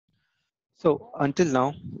So until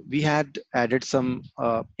now, we had added some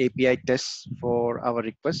API tests for our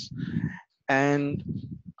requests, and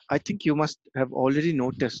I think you must have already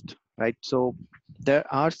noticed, right? So there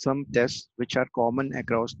are some tests which are common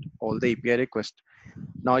across all the API requests.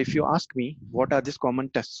 Now, if you ask me, what are these common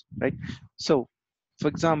tests, right? So, for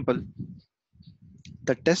example,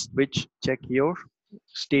 the test which check your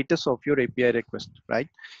status of your API request, right?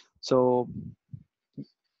 So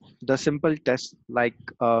the simple tests like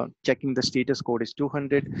checking the status code is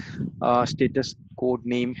 200, status code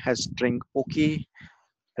name has string okay,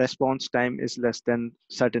 response time is less than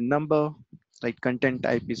certain number, right? Content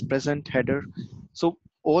type is present, header. So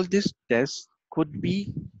all these tests could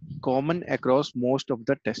be common across most of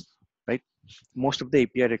the tests, right? Most of the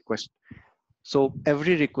API requests. So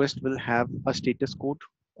every request will have a status code,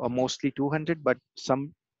 mostly 200, but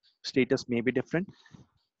some status may be different.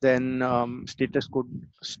 Then status code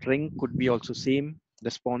string could be also same.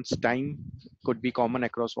 Response time could be common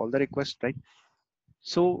across all the requests, right?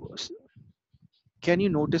 So can you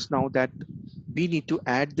notice now that we need to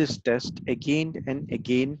add this test again and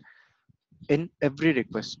again in every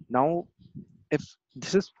request? Now, if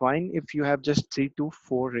this is fine, if you have just 3 to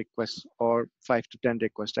 4 requests or 5 to 10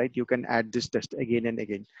 requests, right? You can add this test again and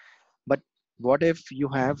again. But what if you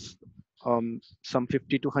have some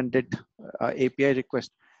 50 to 100 API requests?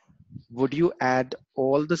 Would you add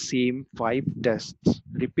all the same 5 tests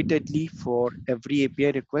repeatedly for every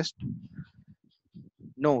API request?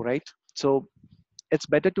 No, right? So it's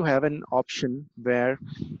better to have an option where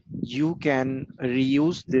you can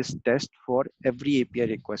reuse this test for every API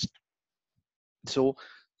request. So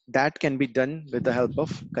that can be done with the help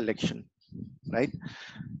of collection, right?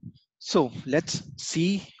 So let's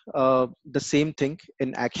see the same thing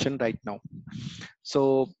in action right now.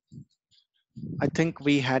 So I think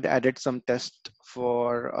we had added some test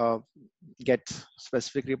for get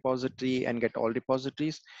specific repository and get all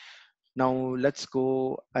repositories. Now let's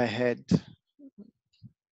go ahead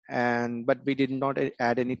and, but we did not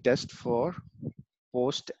add any test for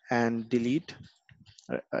post and delete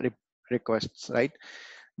requests, right?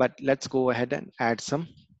 But let's go ahead and add some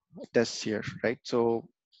tests here, right? So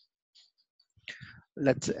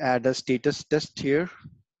let's add a status test here.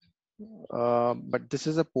 But this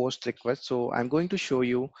is a post request. So I'm going to show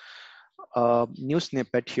you a new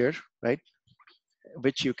snippet here, right?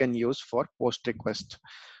 Which you can use for post request.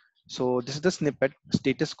 So this is the snippet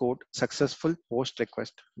status code successful post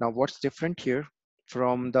request. Now what's different here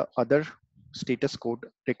from the other status code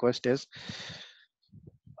request is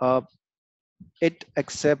uh, it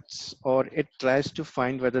accepts or it tries to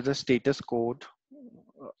find whether the status code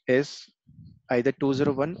is either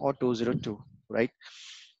 201 or 202, right?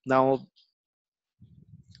 Now,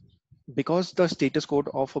 because the status code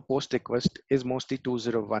of a post request is mostly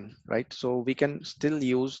 201, right? So we can still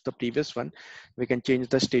use the previous one. We can change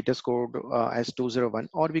the status code as 201,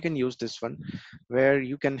 or we can use this one where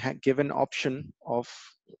you can give an option of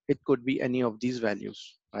it could be any of these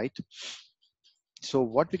values, right? So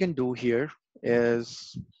what we can do here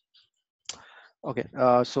is, okay,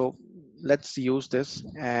 so let's use this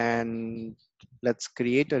and let's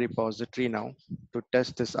create a repository now to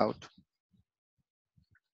test this out.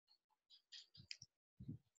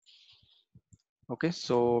 Okay,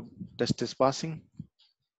 so test is passing.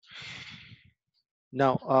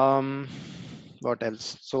 Now, what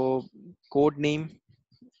else? So code name,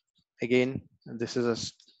 again, this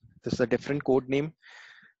is a different code name,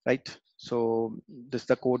 right? So this is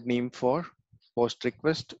the code name for post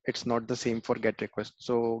request. It's not the same for get request.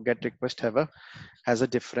 So get request has a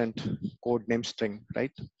different code name string,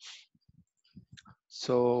 right?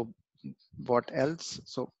 So what else?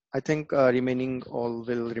 So I think remaining all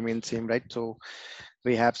will remain same, right? So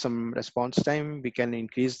we have some response time. We can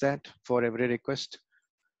increase that for every request.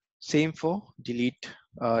 Same for delete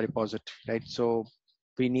repository, right? So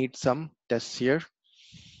we need some tests here.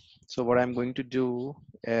 So what I'm going to do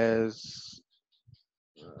is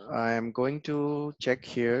I am going to check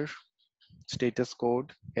here status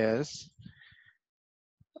code is,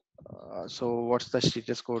 so what's the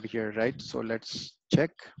status code here, right? So let's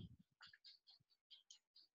check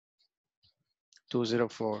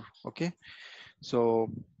 204. Okay, so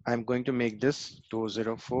I'm going to make this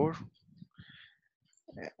 204,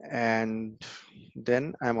 and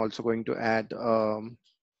then I'm also going to add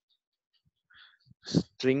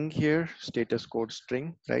string here, status code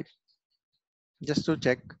string, right? Just to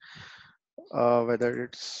check whether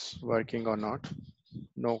it's working or not.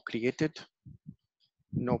 No created,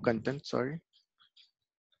 no content, sorry,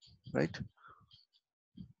 right?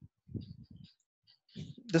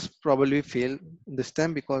 This probably failed this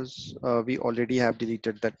time because we already have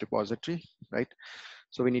deleted that repository, right?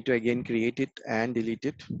 So we need to again create it and delete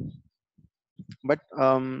it. But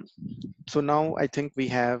so now I think we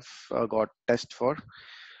have got test for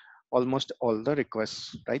almost all the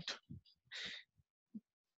requests, right?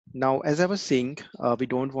 Now, as I was saying, we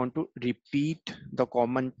don't want to repeat the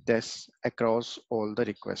common tests across all the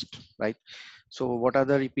requests, right? So what are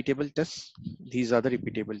the repeatable tests? These are the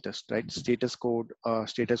repeatable tests, right? Status code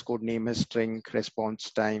name is string,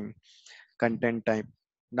 response time, content type.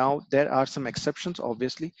 Now, there are some exceptions,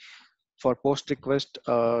 obviously. For post request,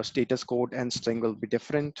 status code and string will be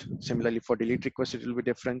different. Similarly, for delete request, it will be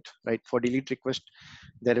different, right? For delete request,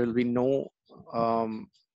 there will be no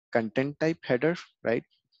content type header, right?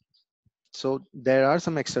 So there are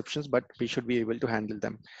some exceptions, but we should be able to handle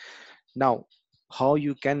them. Now, how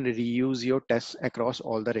you can reuse your tests across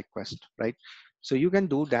all the requests, right? So you can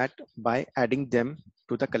do that by adding them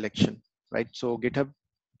to the collection, right? So GitHub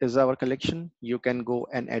is our collection. You can go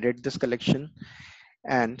and edit this collection,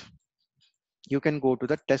 and you can go to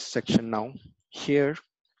the test section now. Here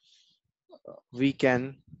we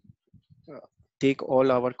can uh, take all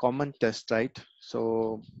our common tests, right?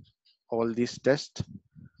 So all these tests,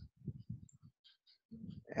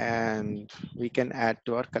 and we can add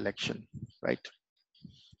to our collection, right?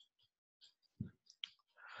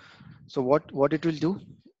 So what it will do,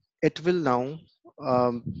 it will now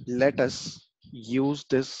let us use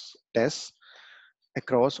this test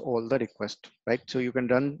across all the requests, right? So you can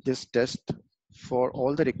run this test for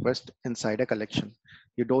all the requests inside a collection.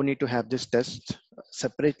 You don't need to have this test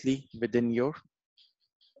separately within your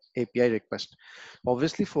API request.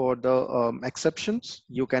 Obviously, for the exceptions,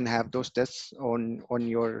 you can have those tests on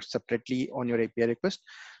your separately on your API request,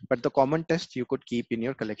 but the common test you could keep in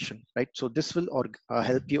your collection, right? So this will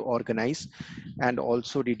help you organize and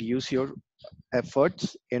also reduce your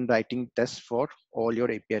efforts in writing tests for all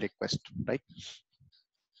your API requests, right?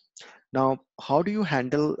 Now, how do you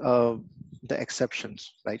handle the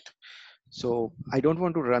exceptions, right? So I don't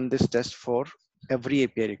want to run this test for every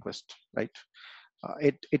API request, right?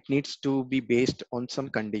 It needs to be based on some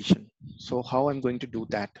condition. So how I'm going to do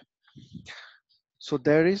that? So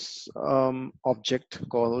there is object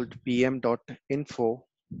called pm.info,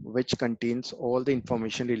 which contains all the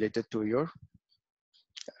information related to your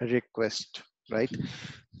request, right?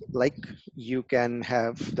 Like you can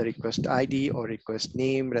have the request ID or request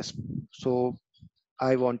name. So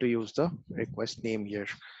I want to use the request name here.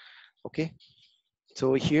 Okay.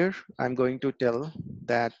 So here I'm going to tell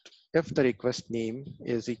that if the request name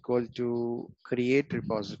is equal to create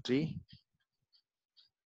repository,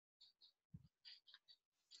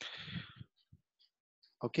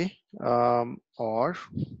 okay, or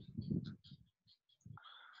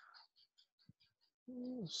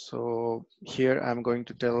so here I'm going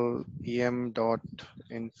to tell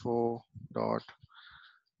pm.info dot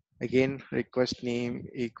again request name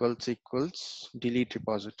equals delete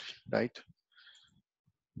repository, right?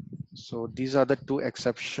 So these are the two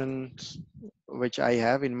exceptions which I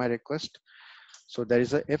have in my request. So there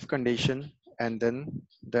is a if condition and then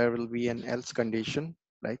there will be an else condition,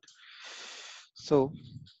 right? So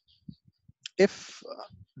if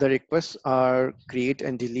the requests are create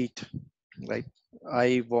and delete, right?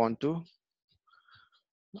 I want to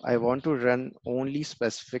run only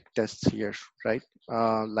specific tests here, right?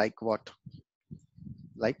 Like what?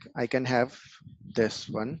 Like I can have this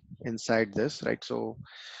one inside this, right? So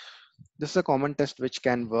this is a common test which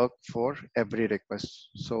can work for every request.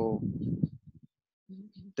 So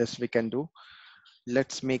this we can do.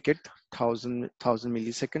 Let's make it thousand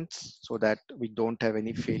milliseconds so that we don't have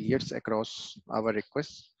any failures across our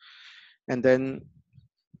requests. And then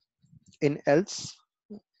in else,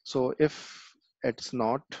 so if it's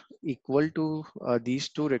not equal to these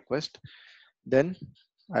two requests, then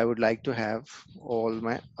I would like to have all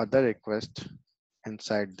my other requests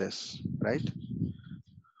inside this, right?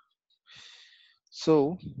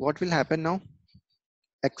 So what will happen now?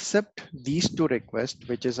 Except these two requests,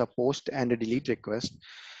 which is a post and a delete request,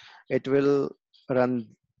 it will run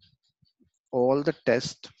all the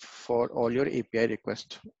tests for all your API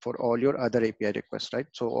requests, for all your other API requests, right?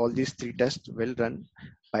 So all these three tests will run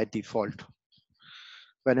by default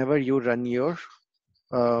whenever you run your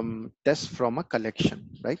tests from a collection,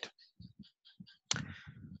 right?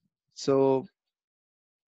 So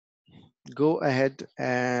go ahead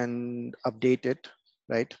and update it,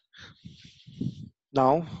 right?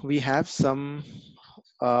 Now we have some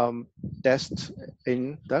tests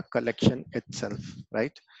in the collection itself,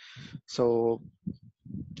 right? So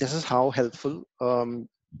this is how helpful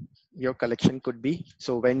your collection could be.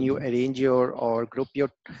 So when you arrange your or group your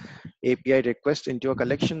API request into a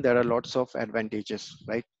collection, there are lots of advantages,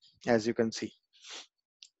 right? As you can see.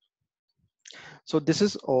 So this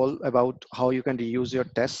is all about how you can reuse your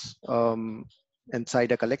tests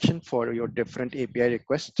inside a collection for your different API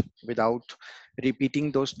requests without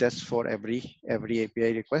repeating those tests for every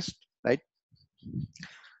API request, right?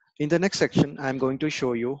 In the next section, I'm going to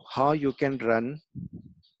show you how you can run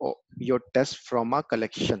your test from a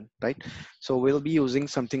collection, right? So we'll be using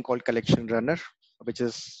something called collection runner, which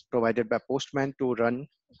is provided by Postman to run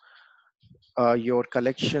your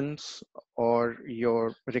collections or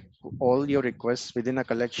all your requests within a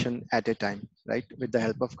collection at a time, right? With the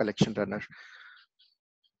help of collection runner.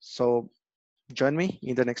 So join me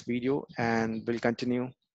in the next video and we'll continue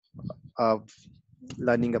uh,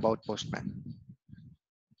 learning about Postman.